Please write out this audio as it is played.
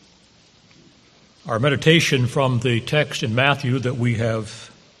our meditation from the text in Matthew that we have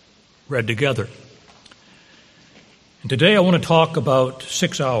read together. And today I want to talk about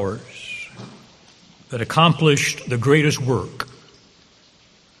 6 hours that accomplished the greatest work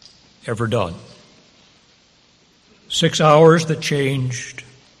ever done. 6 hours that changed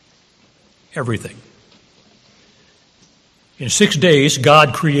everything. In 6 days,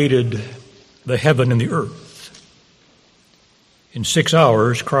 God created the heaven and the earth. In 6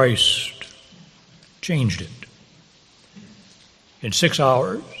 hours, Christ changed it. In 6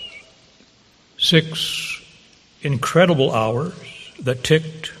 hours, 6 incredible hours that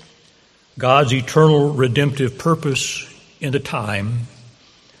ticked God's eternal redemptive purpose into time,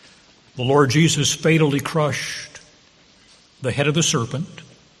 the Lord Jesus fatally crushed the head of the serpent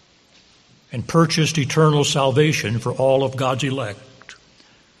and purchased eternal salvation for all of God's elect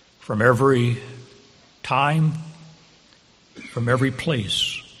from every time, from every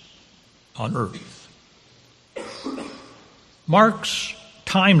place on earth. Mark's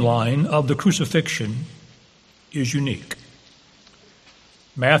timeline of the crucifixion is unique.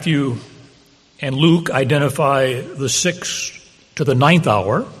 Matthew and Luke identify the 6th to the 9th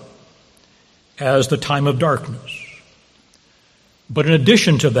hour as the time of darkness. But in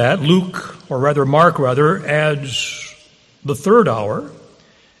addition to that, Mark adds the 3rd hour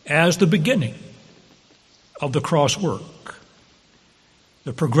as the beginning of the cross work.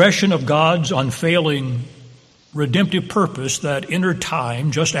 The progression of God's unfailing redemptive purpose that entered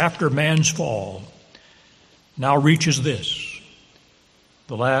time just after man's fall now reaches this,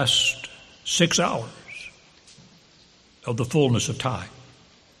 the last 6 hours of the fullness of time.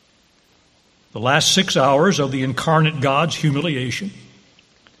 The last 6 hours of the incarnate God's humiliation,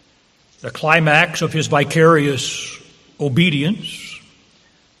 the climax of his vicarious obedience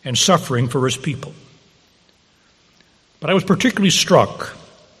and suffering for his people. But I was particularly struck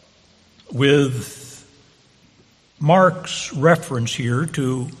with Mark's reference here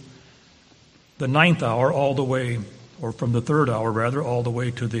to the 9th hour all the way, or from the 3rd hour rather, all the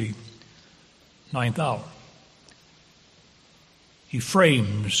way to the 9th hour. He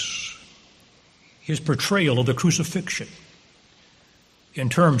frames his portrayal of the crucifixion in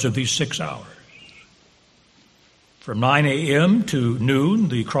terms of these 6 hours. From 9 a.m. to noon,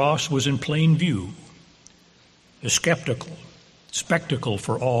 the cross was in plain view, a spectacle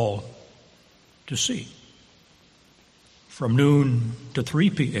for all to see. From noon to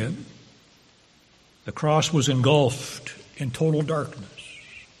 3 p.m., the cross was engulfed in total darkness.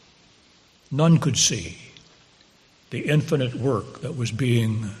 None could see the infinite work that was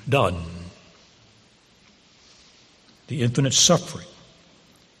being done, the infinite suffering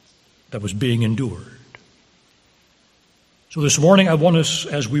that was being endured. So this morning I want us,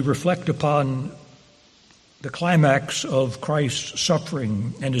 as we reflect upon the climax of Christ's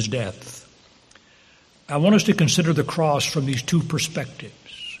suffering and his death, I want us to consider the cross from these two perspectives.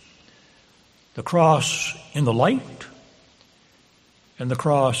 The cross in the light and the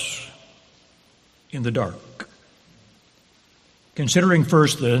cross in the dark. Considering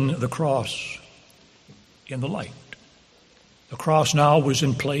first then the cross in the light. The cross now was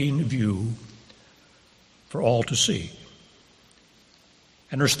in plain view for all to see.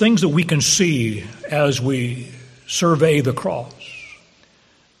 And there's things that we can see as we survey the cross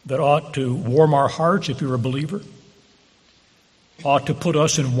that ought to warm our hearts if you're a believer, ought to put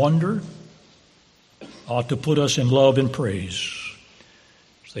us in wonder, ought to put us in love and praise.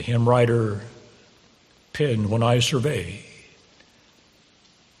 As the hymn writer penned, "When I survey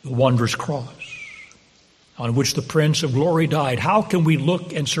the wondrous cross on which the Prince of Glory died." How can we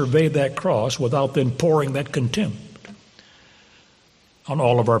look and survey that cross without then pouring that contempt on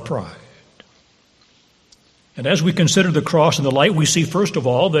all of our pride? And as we consider the cross in the light, we see first of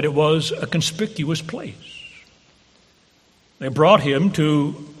all that it was a conspicuous place. They brought him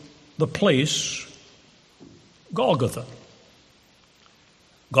to the place Golgotha.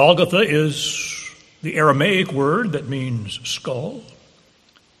 Golgotha is the Aramaic word that means skull.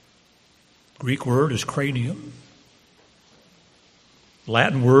 Greek word is cranium.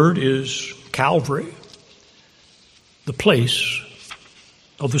 Latin word is Calvary, the place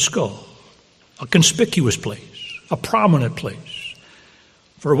of the skull, a conspicuous place, a prominent place.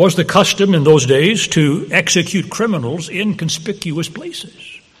 For it was the custom in those days to execute criminals in conspicuous places.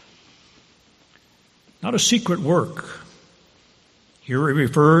 Not a secret work. Here it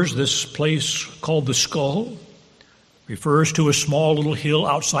refers, this place called the skull, refers to a small little hill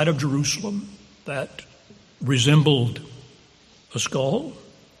outside of Jerusalem that resembled a skull.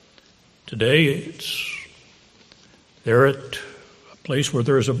 Today it's there at a place where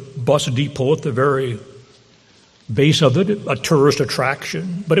there's a bus depot at the very base of it, a tourist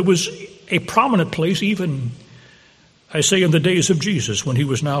attraction. But it was a prominent place even, I say, in the days of Jesus, when he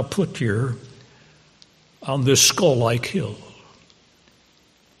was now put here on this skull-like hill.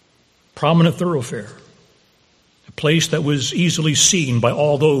 Prominent thoroughfare, a place that was easily seen by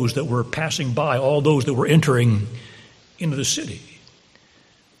all those that were passing by, all those that were entering into the city.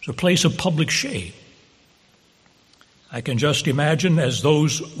 It's a place of public shame. I can just imagine as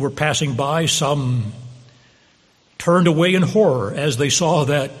those were passing by, some turned away in horror as they saw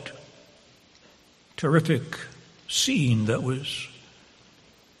that terrific scene that was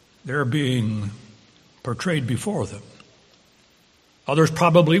there being portrayed before them. Others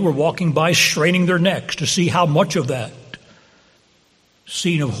probably were walking by straining their necks to see how much of that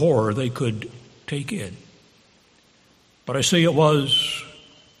scene of horror they could take in. But I say it was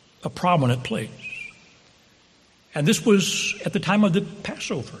a prominent place. And this was at the time of the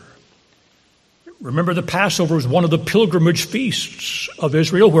Passover. Remember, the Passover was one of the pilgrimage feasts of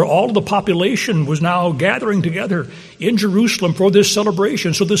Israel, where all of the population was now gathering together in Jerusalem for this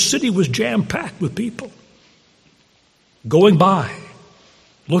celebration. So the city was jam-packed with people going by,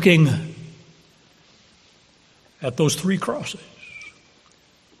 looking at those three crosses.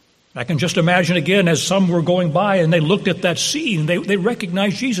 I can just imagine again, as some were going by and they looked at that scene, they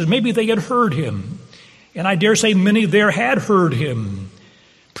recognized Jesus. Maybe they had heard him. And I dare say many there had heard him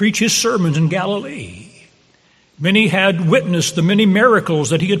preach his sermons in Galilee. Many had witnessed the many miracles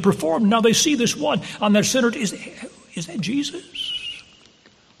that he had performed. Now they see this one on their center. Is that Jesus?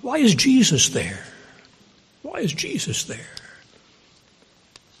 Why is Jesus there? Why is Jesus there?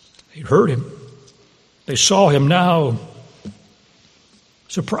 They heard him. They saw him now,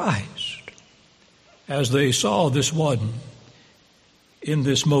 surprised as they saw this one in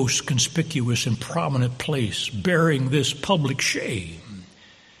this most conspicuous and prominent place, bearing this public shame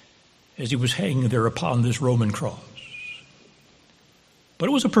as he was hanging there upon this Roman cross. But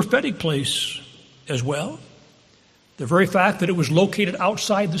it was a prophetic place as well. The very fact that it was located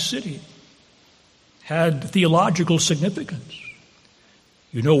outside the city had theological significance.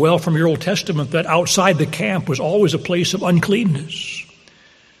 You know well from your Old Testament that outside the camp was always a place of uncleanness.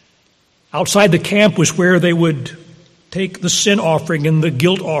 Outside the camp was where they would take the sin offering and the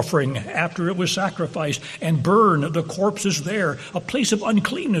guilt offering after it was sacrificed and burn the corpses there, a place of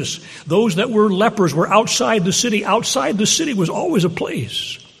uncleanness. Those that were lepers were outside the city. Outside the city was always a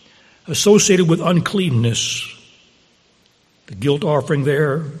place associated with uncleanness. The guilt offering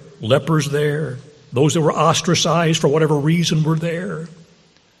there, lepers there, those that were ostracized for whatever reason were there.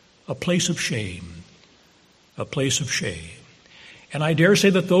 A place of shame, a place of shame. And I dare say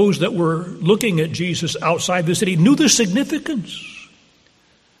that those that were looking at Jesus outside the city knew the significance.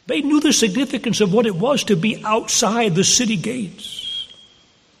 They knew the significance of what it was to be outside the city gates.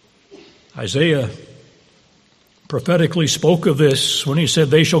 Isaiah prophetically spoke of this when he said,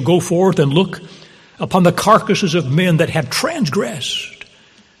 "They shall go forth and look upon the carcasses of men that have transgressed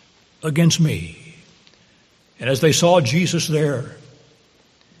against me." And as they saw Jesus there,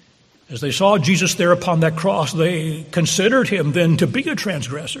 upon that cross, they considered him then to be a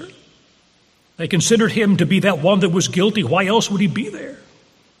transgressor. They considered him to be that one that was guilty. Why else would he be there?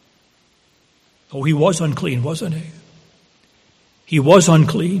 Oh, he was unclean, wasn't he? He was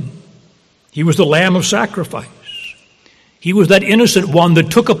unclean. He was the Lamb of sacrifice. He was that innocent one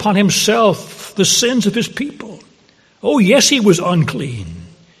that took upon himself the sins of his people. Oh, yes, he was unclean.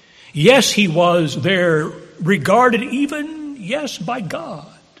 Yes, he was there regarded even, yes, by God,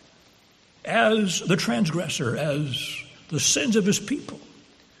 as the transgressor, as the sins of his people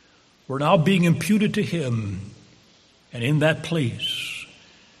were now being imputed to him. And in that place,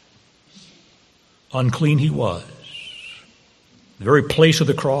 unclean he was. The very place of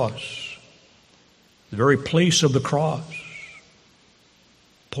the cross, the very place of the cross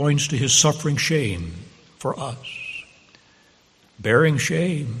points to his suffering shame for us. Bearing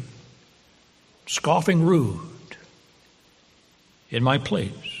shame, scoffing rude, in my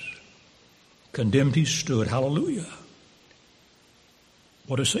place. Condemned he stood. Hallelujah.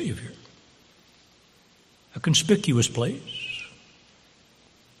 What a Savior. A conspicuous place.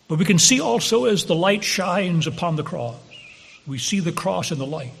 But we can see also as the light shines upon the cross, we see the cross in the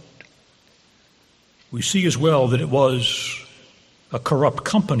light. We see as well that it was a corrupt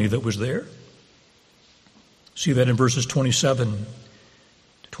company that was there. See that in verses 27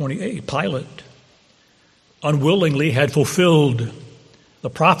 to 28. Pilate unwillingly had fulfilled the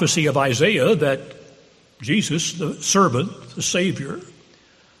prophecy of Isaiah that Jesus, the servant, the Savior,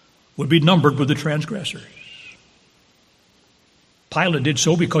 would be numbered with the transgressors. Pilate did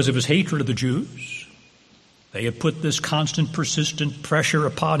so because of his hatred of the Jews. They had put this constant, persistent pressure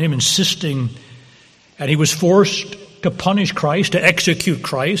upon him, insisting, and he was forced to punish Christ, to execute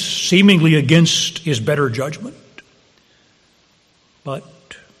Christ, seemingly against his better judgment. But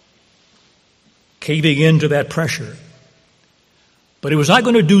caving into that pressure. But he was not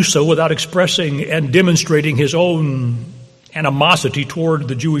going to do so without expressing and demonstrating his own animosity toward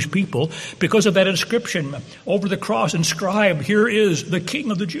the Jewish people because of that inscription over the cross inscribed, "Here is the King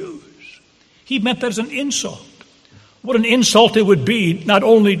of the Jews." He meant that as an insult. What an insult it would be, not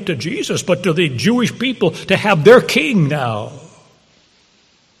only to Jesus, but to the Jewish people, to have their king now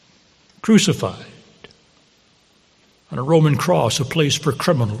crucified on a Roman cross, a place for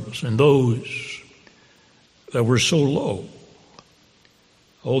criminals and those that were so low.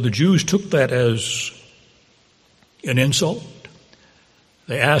 Oh, the Jews took that as an insult.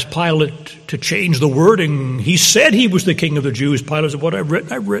 They asked Pilate to change the wording. He said he was the King of the Jews. Pilate said, "What I've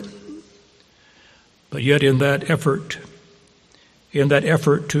written. But yet in that effort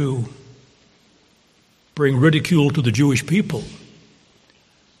to bring ridicule to the Jewish people,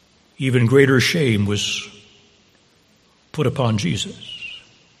 even greater shame was put upon Jesus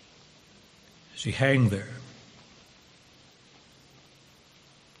as he hung there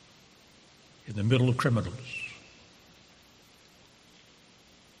in the middle of criminals,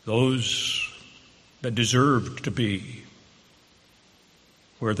 those that deserved to be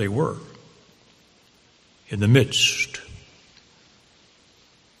where they were, in the midst,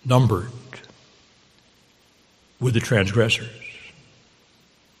 numbered with the transgressors.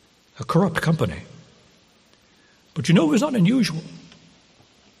 A corrupt company. But you know, it was not unusual.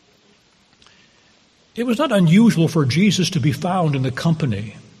 It was not unusual for Jesus to be found in the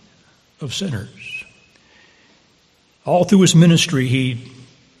company of sinners. All through his ministry, he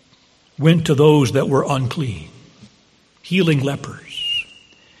went to those that were unclean, healing lepers,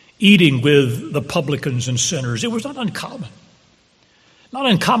 eating with the publicans and sinners. It was not uncommon. Not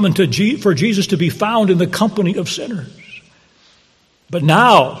uncommon for Jesus to be found in the company of sinners. But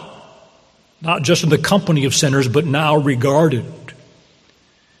now, not just in the company of sinners, but now regarded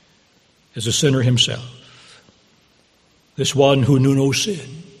as a sinner himself. This one who knew no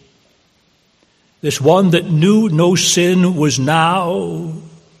sin. This one that knew no sin was now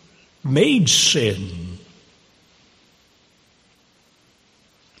made sin.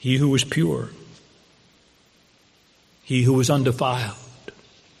 He who was pure. He who was undefiled.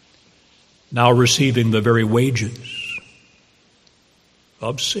 Now receiving the very wages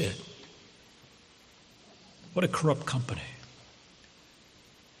of sin. What a corrupt company.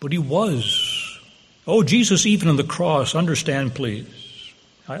 But he was. Oh, Jesus, even on the cross, understand, please.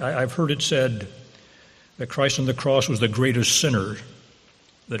 I've heard it said that Christ on the cross was the greatest sinner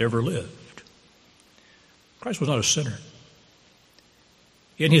that ever lived. Christ was not a sinner.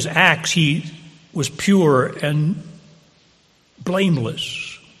 In his acts, he was pure and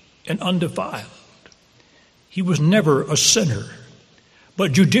blameless and undefiled. He was never a sinner.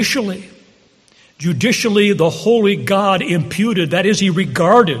 But judicially, the holy God imputed, that is, he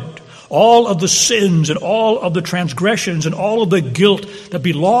regarded all of the sins and all of the transgressions and all of the guilt that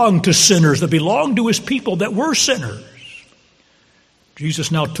belonged to sinners, that belonged to his people that were sinners.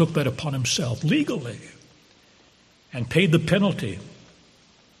 Jesus now took that upon himself legally and paid the penalty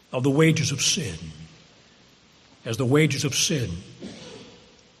of the wages of sin. As the wages of sin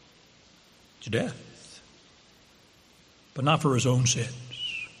is death. But not for his own sins.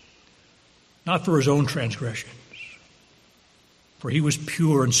 Not for his own transgressions. For he was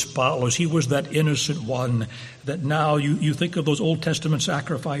pure and spotless. He was that innocent one that now you think of those Old Testament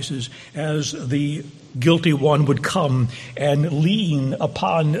sacrifices as the guilty one would come and lean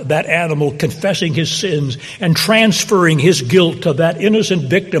upon that animal, confessing his sins and transferring his guilt to that innocent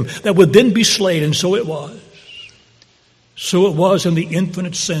victim that would then be slain. And so it was. So it was in the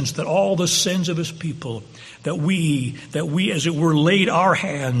infinite sense that all the sins of his people, that we as it were laid our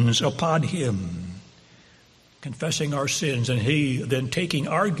hands upon him, confessing our sins, and he then taking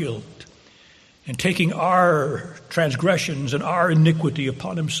our guilt and taking our transgressions and our iniquity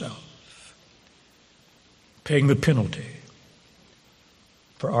upon himself, paying the penalty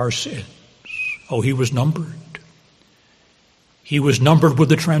for our sins. Oh, he was numbered. He was numbered with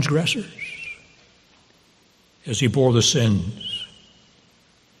the transgressors as he bore the sins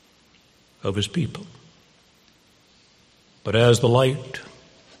of his people. But as the light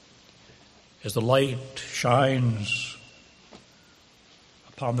shines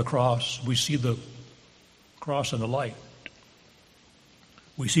upon the cross, we see the cross and the light.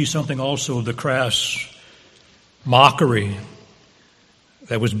 We see something also of the crass mockery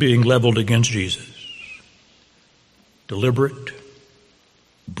that was being leveled against Jesus. Deliberate,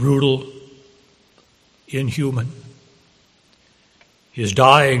 brutal, inhuman. His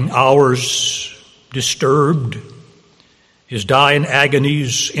dying hours disturbed his dying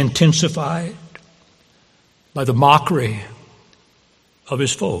agonies intensified by the mockery of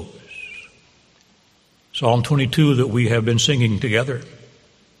his foes. Psalm 22 that we have been singing together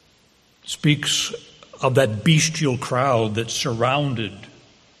speaks of that bestial crowd that surrounded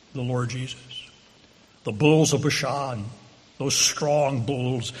the Lord Jesus. The bulls of Bashan, those strong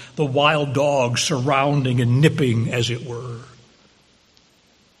bulls, the wild dogs surrounding and nipping, as it were,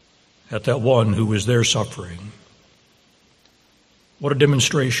 at that one who was there suffering. What a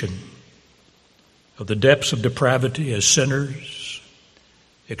demonstration of the depths of depravity as sinners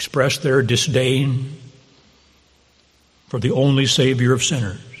express their disdain for the only Savior of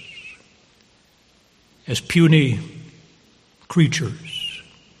sinners, as puny creatures,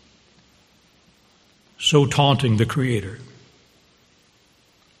 so taunting the Creator,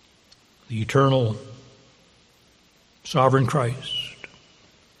 the eternal, sovereign Christ,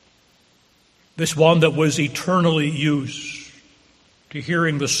 this one that was eternally used to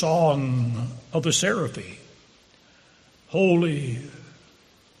hearing the song of the seraphim, holy,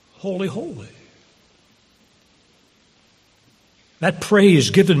 holy, holy. That praise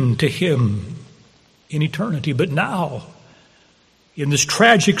given to him in eternity, but now, in this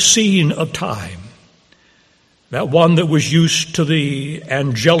tragic scene of time, that one that was used to the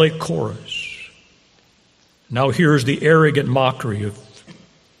angelic chorus now hears the arrogant mockery of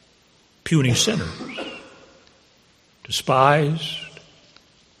puny sinners, despised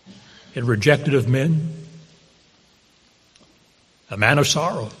and rejected of men, a man of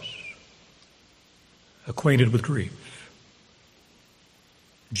sorrows, acquainted with grief,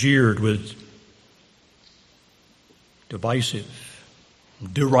 jeered with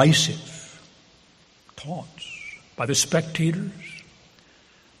derisive taunts by the spectators.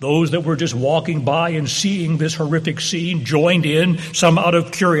 Those that were just walking by and seeing this horrific scene joined in, some out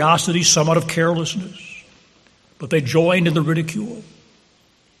of curiosity, some out of carelessness, but they joined in the ridicule.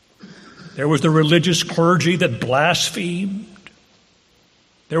 There was the religious clergy that blasphemed.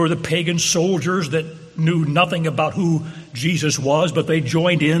 There were the pagan soldiers that knew nothing about who Jesus was, but they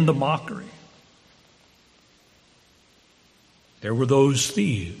joined in the mockery. There were those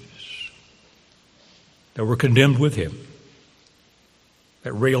thieves that were condemned with him,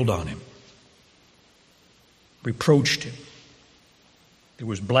 that railed on him, reproached him. There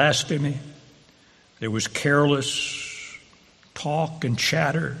was blasphemy. There was careless talk and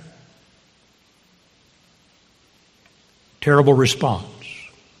chatter. Terrible response.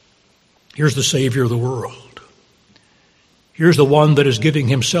 Here's the Savior of the world. Here's the one that is giving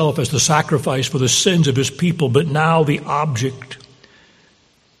himself as the sacrifice for the sins of his people, but now the object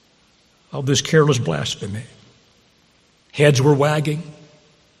of this careless blasphemy. Heads were wagging.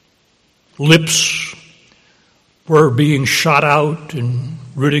 Lips were being shot out in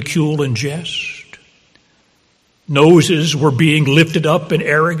ridicule and jest. Noses were being lifted up in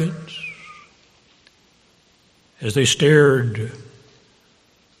arrogance as they stared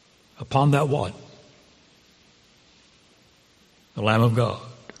upon that one, the Lamb of God.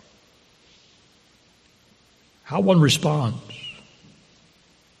 How one responds.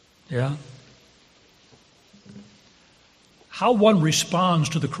 Yeah? How one responds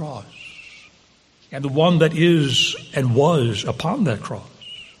to the cross and the one that is and was upon that cross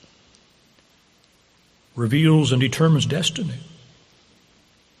reveals and determines destiny.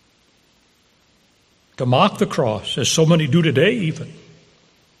 To mock the cross, as so many do today even,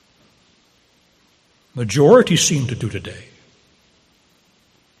 majority seem to do today,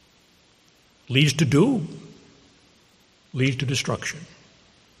 leads to doom, leads to destruction.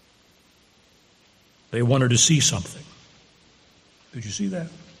 They wanted to see something. Did you see that?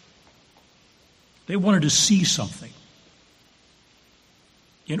 They wanted to see something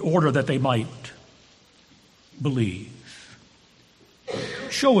in order that they might believe.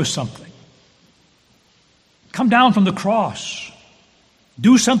 Show us something. Come down from the cross.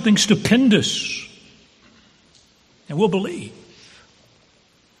 Do something stupendous, and we'll believe.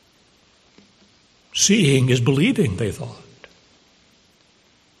 Seeing is believing, they thought.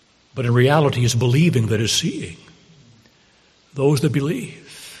 But in reality, it's believing that is seeing. Those that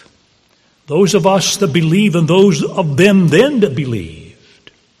believe. Those of us that believe and those of them then that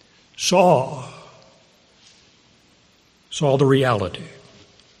believed saw the reality.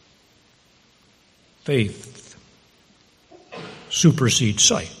 Faith supersedes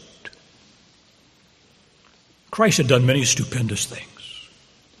sight. Christ had done many stupendous things.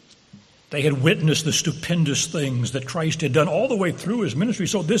 They had witnessed the stupendous things that Christ had done all the way through his ministry.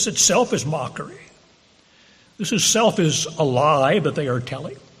 So this itself is mockery. This itself is a lie that they are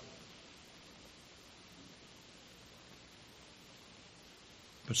telling.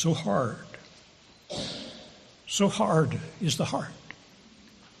 But so hard, So hard is the heart.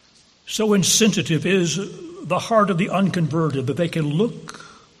 So insensitive is the heart of the unconverted that they can look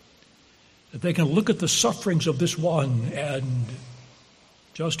at the sufferings of this one and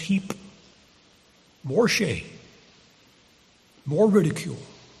just heap more shame, more ridicule,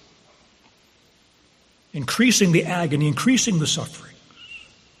 increasing the agony, increasing the sufferings.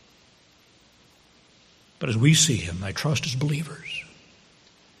 But as we see him, I trust as believers,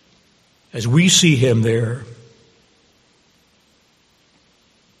 as we see him there,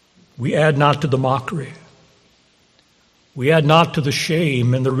 we add not to the mockery. We add not to the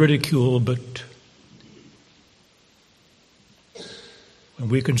shame and the ridicule, but when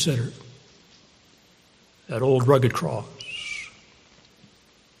we consider that old rugged cross,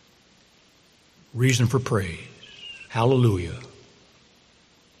 reason for praise. Hallelujah.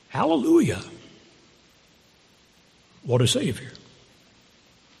 Hallelujah. What a Savior.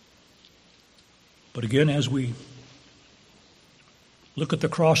 But again, as we look at the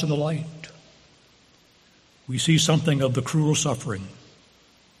cross and the light, we see something of the cruel suffering.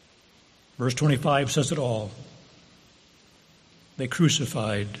 Verse 25 says it all. They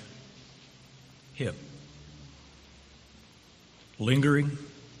crucified him. Lingering,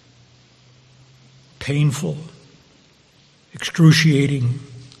 painful, excruciating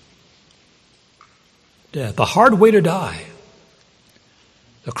death. A hard way to die.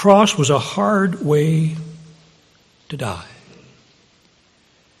 The cross was a hard way to die.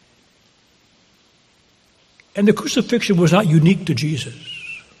 And the crucifixion was not unique to Jesus.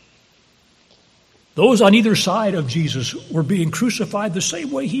 Those on either side of Jesus were being crucified the same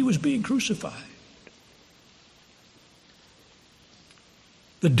way he was being crucified.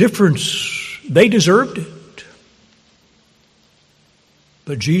 The difference, they deserved it.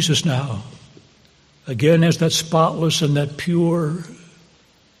 But Jesus now, again as that spotless and that pure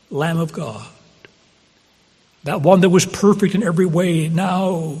Lamb of God, that one that was perfect in every way,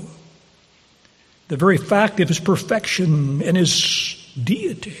 now the very fact of his perfection and his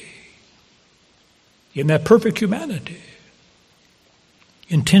deity in that perfect humanity,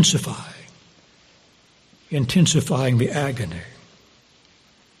 intensifying the agony,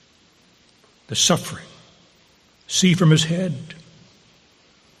 the suffering. See from his head,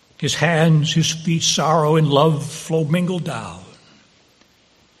 his hands, his feet, sorrow and love flow mingled down.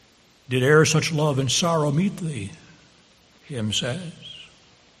 Did e'er such love and sorrow meet thee, hymn says,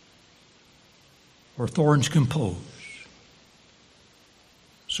 or thorns compose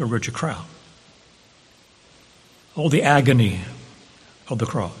so rich a crown? Oh, the agony of the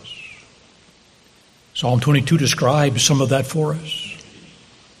cross. Psalm 22 describes some of that for us.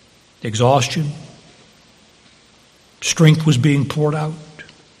 Exhaustion. Strength was being poured out.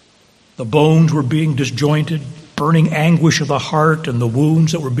 The bones were being disjointed. Burning anguish of the heart and the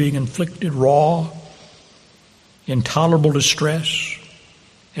wounds that were being inflicted. Raw. Intolerable distress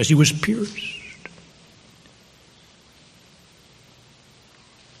as he was pierced.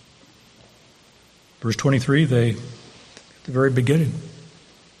 Verse 23, they, at the very beginning,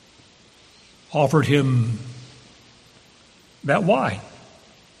 offered him that wine,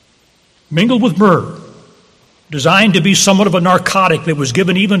 mingled with myrrh, designed to be somewhat of a narcotic that was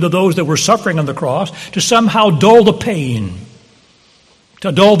given even to those that were suffering on the cross, to somehow dull the pain,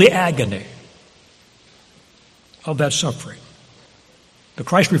 to dull the agony of that suffering. But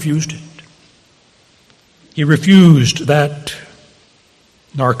Christ refused it. He refused that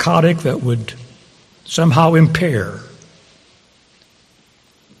narcotic that would somehow impair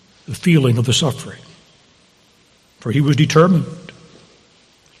the feeling of the suffering. For he was determined.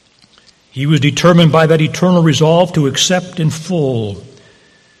 He was determined by that eternal resolve to accept in full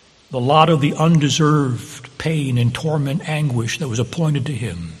the lot of the undeserved pain and torment, anguish that was appointed to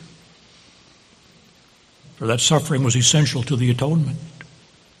him. For that suffering was essential to the atonement.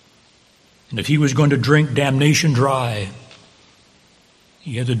 And if he was going to drink damnation dry,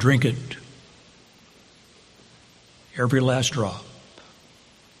 he had to drink it every last drop.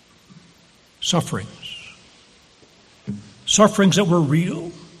 Sufferings. Sufferings that were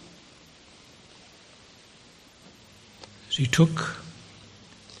real. As he took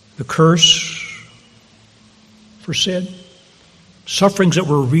the curse for sin. Sufferings that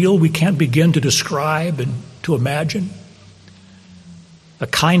were real, we can't begin to describe and to imagine. The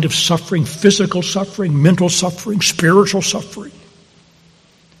kind of suffering, physical suffering, mental suffering, spiritual suffering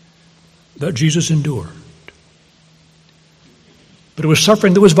that Jesus endured. But it was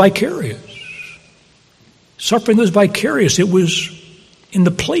suffering that was vicarious. Suffering that was vicarious. It was in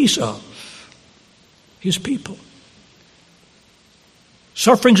the place of his people.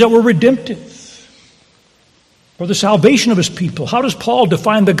 Sufferings that were redemptive. for the salvation of his people. How does Paul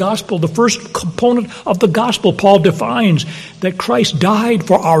define the gospel? The first component of the gospel, Paul defines that Christ died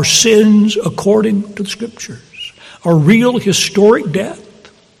for our sins according to the Scriptures. A real historic death,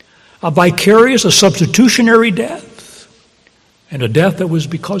 a vicarious, a substitutionary death, and a death that was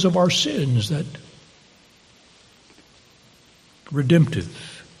because of our sins, that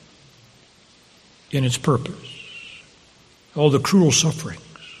redemptive in its purpose. Oh, the cruel sufferings,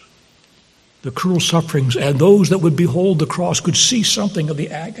 and those that would behold the cross could see something of the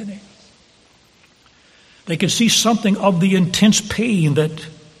agony. They could see something of the intense pain that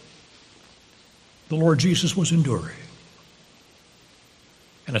the Lord Jesus was enduring.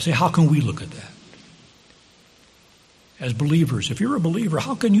 And I say, how can we look at that? As believers, if you're a believer,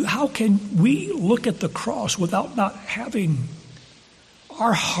 how can we look at the cross without not having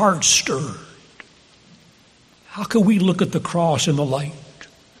our hearts stirred? How can we look at the cross in the light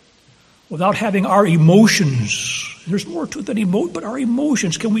without having our emotions? There's more to it than emotion, but our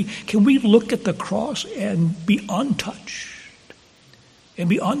emotions. Can we look at the cross and be untouched and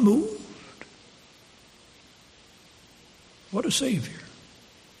be unmoved? What a Savior.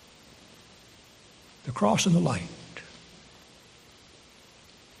 The cross and the light.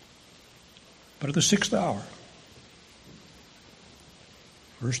 But at the 6th hour,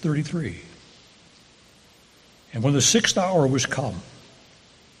 verse 33, and when the 6th hour was come,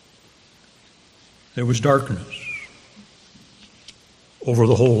 there was darkness over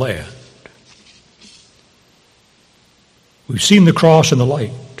the whole land. We've seen the cross and the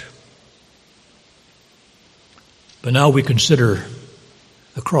light, but now we consider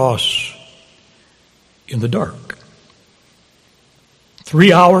the cross in the dark.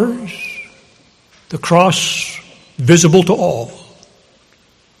 3 hours, the cross visible to all.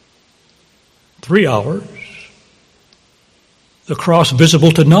 3 hours, the cross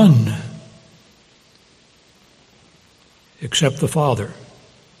visible to none except the Father.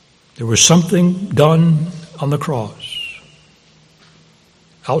 There was something done on the cross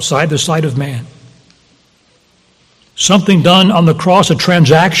outside the sight of man. Something done on the cross, a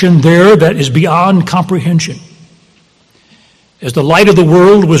transaction there that is beyond comprehension. As the light of the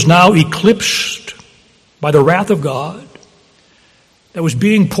world was now eclipsed by the wrath of God that was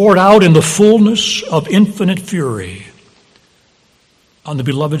being poured out in the fullness of infinite fury on the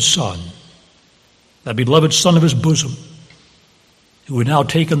beloved Son, that beloved Son of his bosom, who had now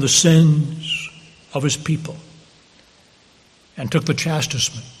taken the sins of his people and took the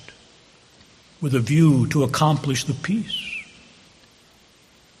chastisement with a view to accomplish the peace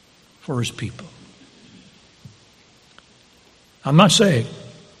for his people. I'm not saying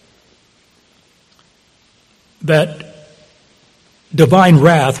that divine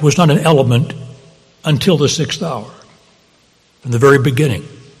wrath was not an element until the 6th hour, from the very beginning.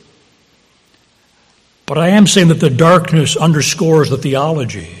 But I am saying that the darkness underscores the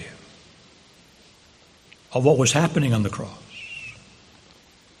theology of what was happening on the cross.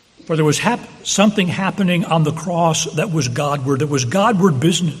 For there was something happening on the cross that was Godward, that was Godward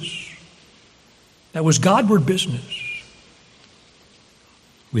business. That was Godward business.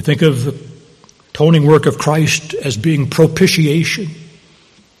 We think of the atoning work of Christ as being propitiation.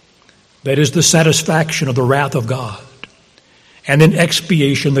 That is the satisfaction of the wrath of God. And in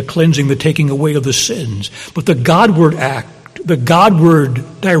expiation, the cleansing, the taking away of the sins. But the Godward act, the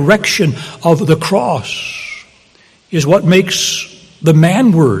Godward direction of the cross is what makes the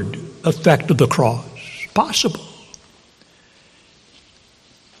manward effect of the cross possible.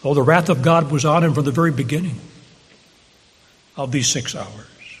 Oh, the wrath of God was on him from the very beginning of these 6 hours.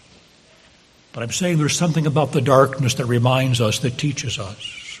 But I'm saying there's something about the darkness that reminds us, that teaches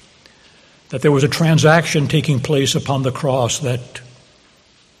us, that there was a transaction taking place upon the cross that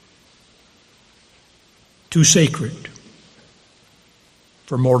too sacred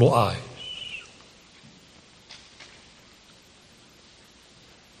for mortal eyes.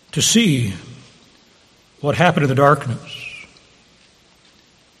 To see what happened in the darkness,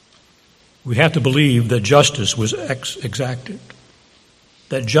 we have to believe that justice was exacted.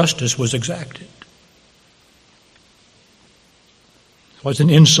 That justice was exacted. It was an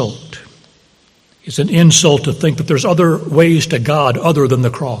insult. It's an insult to think that there's other ways to God other than the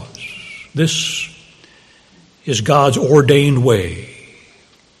cross. This is God's ordained way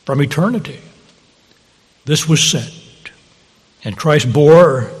from eternity. This was set. And Christ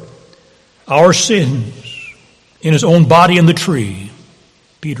bore our sins in his own body in the tree,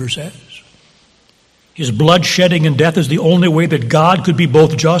 Peter says. His blood shedding and death is the only way that God could be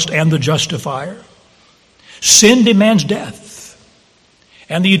both just and the justifier. Sin demands death,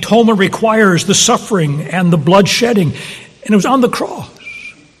 and the atonement requires the suffering and the blood shedding, and it was on the cross.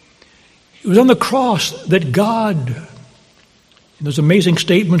 It was on the cross that God, in those amazing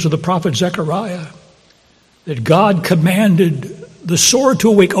statements of the prophet Zechariah, that God commanded the sword to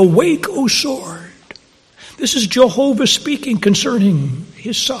awake. Awake, O sword. This is Jehovah speaking concerning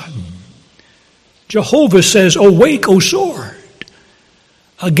his son. Jehovah says, awake, O sword,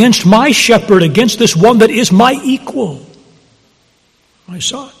 against my shepherd, against this one that is my equal, my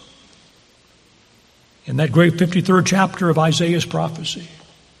son. In that great 53rd chapter of Isaiah's prophecy,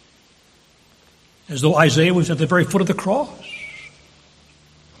 as though Isaiah was at the very foot of the cross,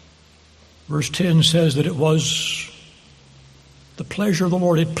 verse 10 says that it was the pleasure of the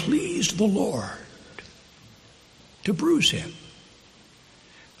Lord, it pleased the Lord to bruise him.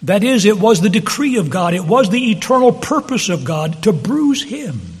 That is, it was the decree of God, it was the eternal purpose of God to bruise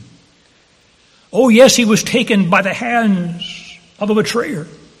him. Oh yes, he was taken by the hands of a betrayer.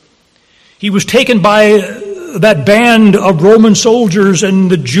 He was taken by that band of Roman soldiers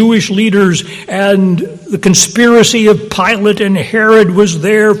and the Jewish leaders, and the conspiracy of Pilate and Herod was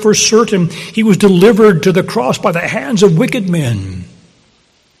there for certain. He was delivered to the cross by the hands of wicked men.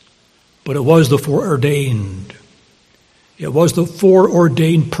 But it was the foreordained. It was the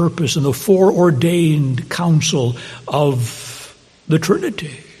foreordained purpose and the foreordained counsel of the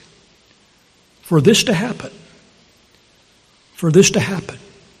Trinity for this to happen. For this to happen.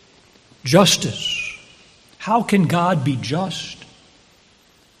 Justice. How can God be just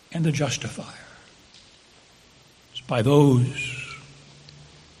and the justifier? It's by those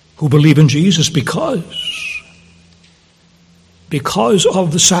who believe in Jesus because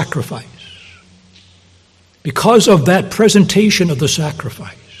of the sacrifice, because of that presentation of the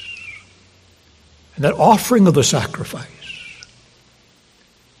sacrifice, and that offering of the sacrifice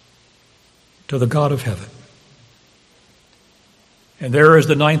to the God of heaven. And there as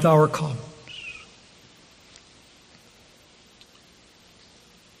the ninth hour comes,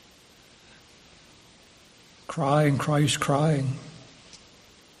 crying, Christ crying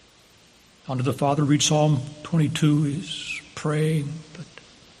unto the Father. Read Psalm 22, he's praying, but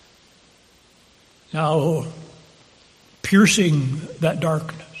now piercing that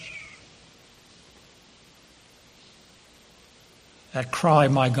darkness. That cry,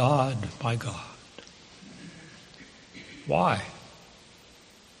 my God, why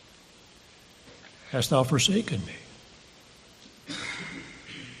hast thou forsaken me?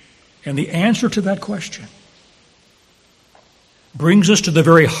 And the answer to that question brings us to the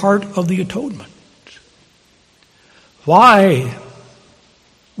very heart of the atonement. Why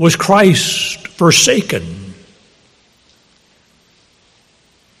was Christ forsaken?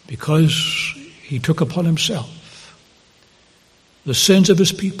 Because he took upon himself the sins of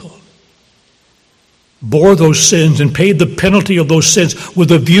his people, bore those sins and paid the penalty of those sins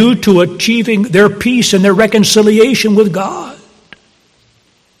with a view to achieving their peace and their reconciliation with God.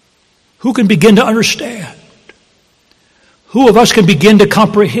 Who can begin to understand? Who of us can begin to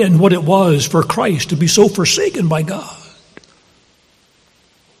comprehend what it was for Christ to be so forsaken by God?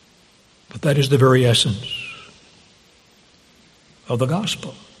 But that is the very essence of the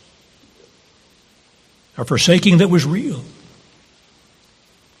gospel. A forsaking that was real.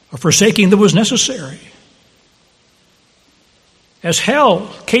 A forsaking that was necessary. As hell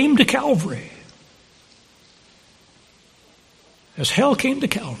came to Calvary. As hell came to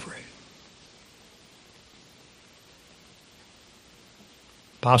Calvary.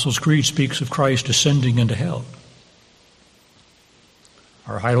 Apostles' Creed speaks of Christ descending into hell.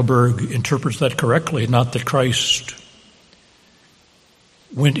 Our Heidelberg interprets that correctly, not that Christ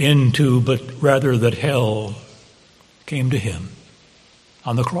went into, but rather that hell came to him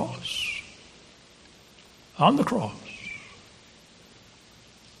on the cross. On the cross.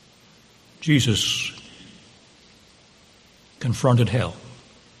 Jesus confronted hell.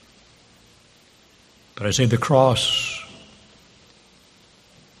 But I say the cross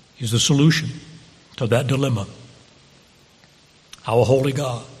is the solution to that dilemma. How a holy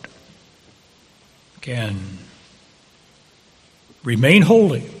God can remain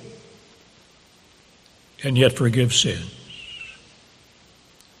holy and yet forgive sins.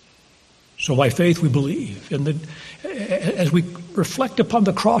 So by faith we believe. And as we reflect upon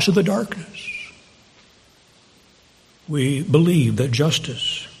the cross of the darkness, we believe that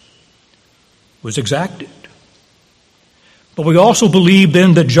justice was exacted. But we also believe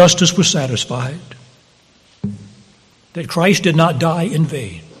then that justice was satisfied, that Christ did not die in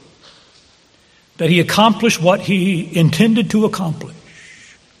vain, that he accomplished what he intended to accomplish,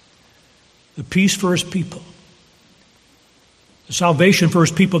 the peace for his people, the salvation for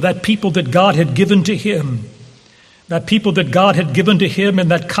his people, that people that God had given to him, that people that God had given to him in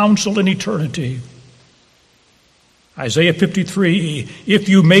that council in eternity. Isaiah 53, if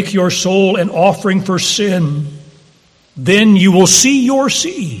you make your soul an offering for sin, then you will see your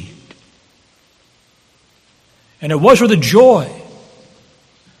seed. And it was with the joy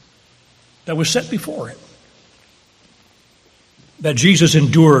that was set before him that Jesus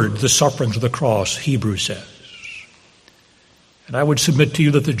endured the sufferings of the cross, Hebrews says. And I would submit to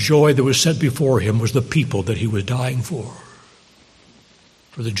you that the joy that was set before him was the people that he was dying for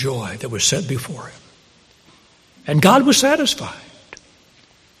the joy that was set before him. And God was satisfied.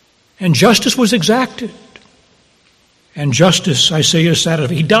 And justice was exacted. And justice, I say, is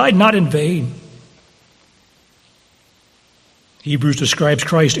satisfied. He died not in vain. Hebrews describes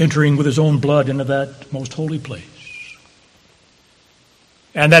Christ entering with his own blood into that most holy place.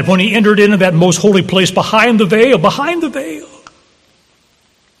 And that when he entered into that most holy place behind the veil,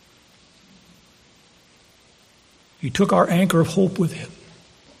 he took our anchor of hope with him.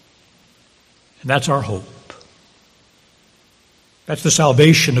 And that's our hope. That's the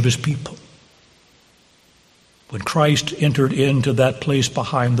salvation of his people. When Christ entered into that place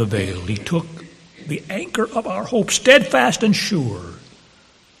behind the veil, he took the anchor of our hope, steadfast and sure.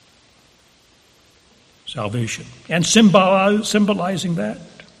 Salvation. And symbolizing that,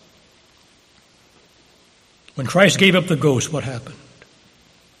 when Christ gave up the ghost, what happened?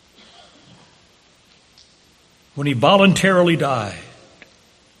 When he voluntarily died,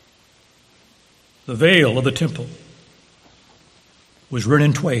 the veil of the temple was rent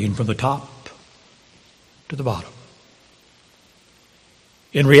in twain from the top to the bottom.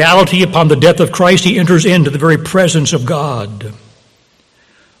 In reality, upon the death of Christ, he enters into the very presence of God,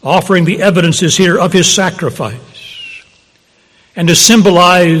 offering the evidences here of his sacrifice. And to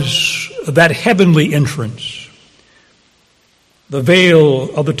symbolize that heavenly entrance, the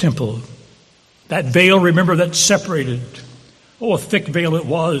veil of the temple, that veil, remember, that separated. Oh, a thick veil it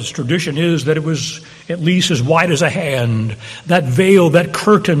was. Tradition is that it was at least as wide as a hand. That veil, that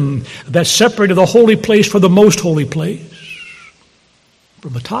curtain that separated the holy place from the most holy place,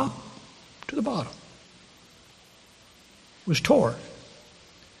 from the top to the bottom, was torn.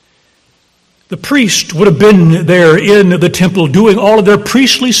 The priest would have been there in the temple doing all of their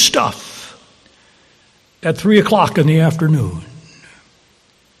priestly stuff at 3 o'clock in the afternoon.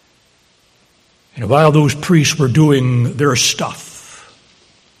 And while those priests were doing their stuff,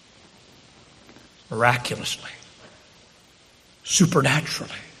 miraculously,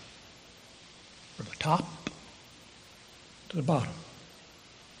 supernaturally, from the top to the bottom,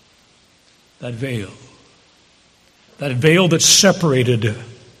 that veil that separated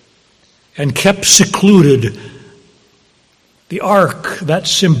and kept secluded the ark, that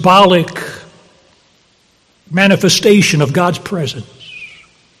symbolic manifestation of God's presence,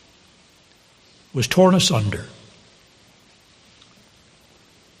 was torn asunder,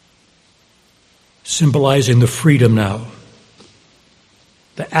 symbolizing the freedom now,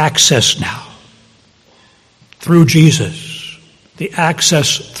 the access now, through Jesus, the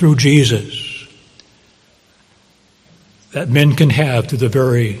access through Jesus that men can have to the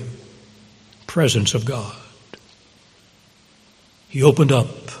very presence of God. He opened up,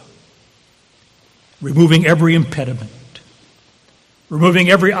 removing every impediment, removing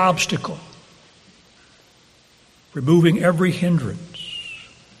every obstacle, removing every hindrance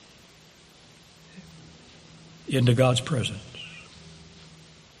into God's presence.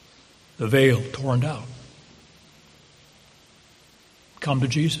 The veil torn down. Come to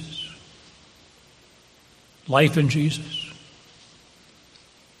Jesus. Life in Jesus.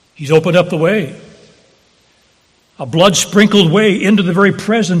 He's opened up the way. A blood-sprinkled way into the very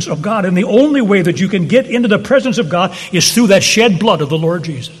presence of God. And the only way that you can get into the presence of God is through that shed blood of the Lord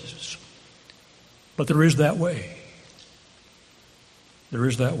Jesus. But there is that way. There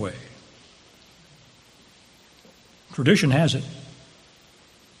is that way. Tradition has it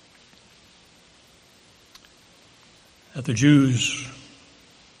that the Jews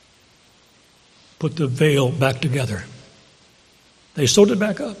put the veil back together. They sewed it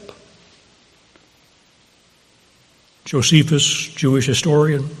back up. Josephus, Jewish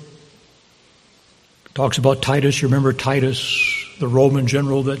historian, talks about Titus. You remember Titus, the Roman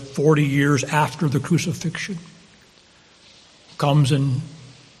general that 40 years after the crucifixion comes and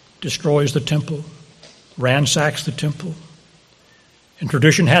destroys the temple, ransacks the temple. And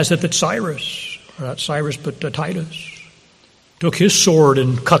tradition has it that Cyrus, or not Cyrus, but Titus, took his sword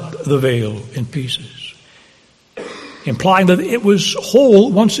and cut the veil in pieces, implying that it was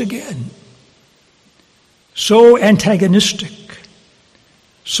whole once again. So antagonistic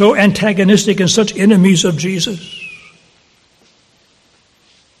and such enemies of Jesus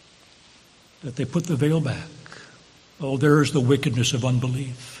that they put the veil back. Oh, there's the wickedness of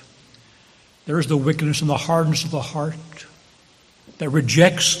unbelief. There is the wickedness and the hardness of the heart that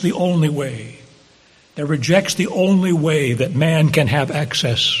rejects the only way, that man can have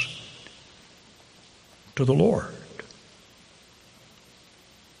access to the Lord.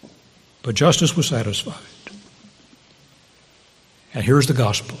 But justice was satisfied. And here's the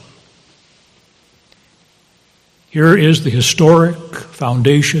gospel. Here is the historic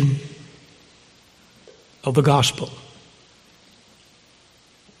foundation of the gospel.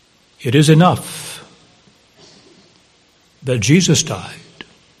 It is enough that Jesus died.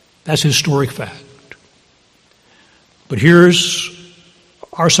 That's historic fact. But here's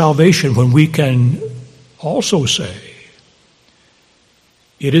our salvation when we can also say,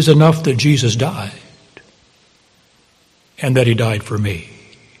 it is enough that Jesus died and that he died for me.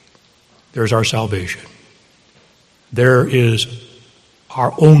 There's our salvation. There is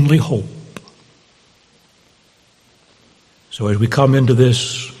our only hope. So as we come into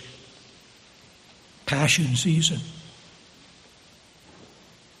this Passion season,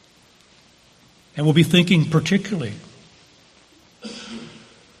 and we'll be thinking particularly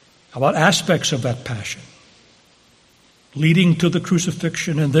about aspects of that passion, leading to the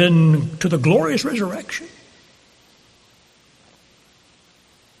crucifixion and then to the glorious resurrection.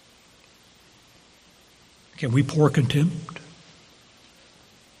 Can we pour contempt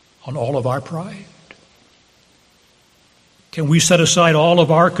on all of our pride? Can we set aside all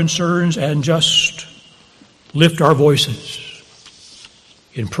of our concerns and just lift our voices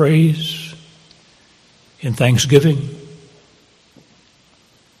in praise, in thanksgiving,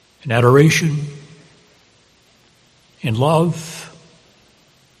 in adoration, in love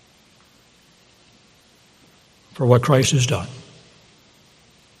for what Christ has done?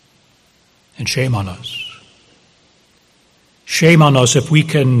 And shame on us. Shame on us if we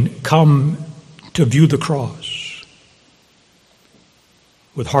can come to view the cross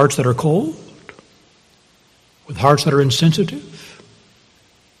with hearts that are cold, with hearts that are insensitive,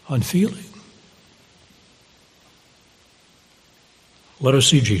 unfeeling. Let us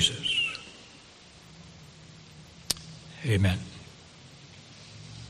see Jesus. Amen.